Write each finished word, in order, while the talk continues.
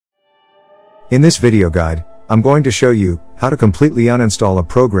In this video guide, I'm going to show you how to completely uninstall a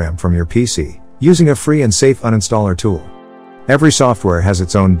program from your PC using a free and safe uninstaller tool. Every software has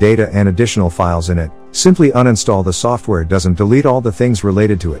its own data and additional files in it. Simply uninstall the software doesn't delete all the things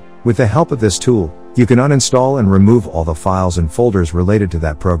related to it. With the help of this tool, you can uninstall and remove all the files and folders related to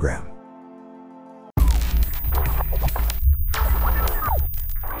that program.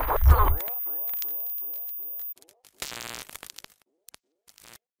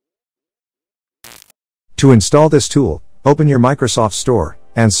 To install this tool, open your Microsoft Store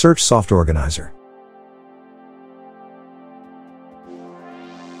and search Soft Organizer.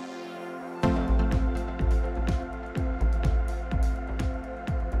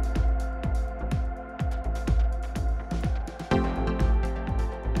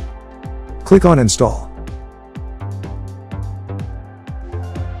 Click on Install.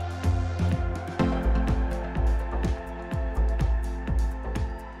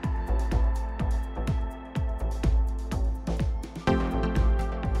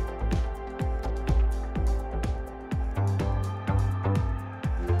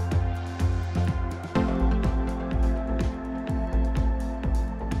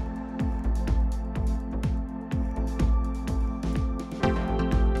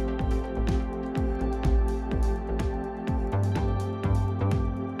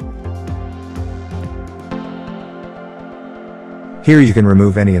 Here you can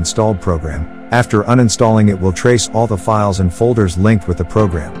remove any installed program. After uninstalling it will trace all the files and folders linked with the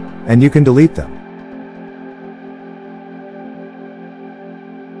program, and you can delete them.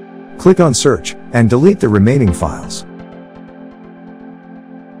 Click on Search, and delete the remaining files.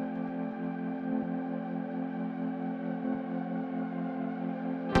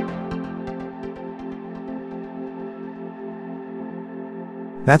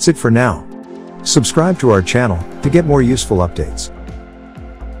 That's it for now. Subscribe to our channel to get more useful updates.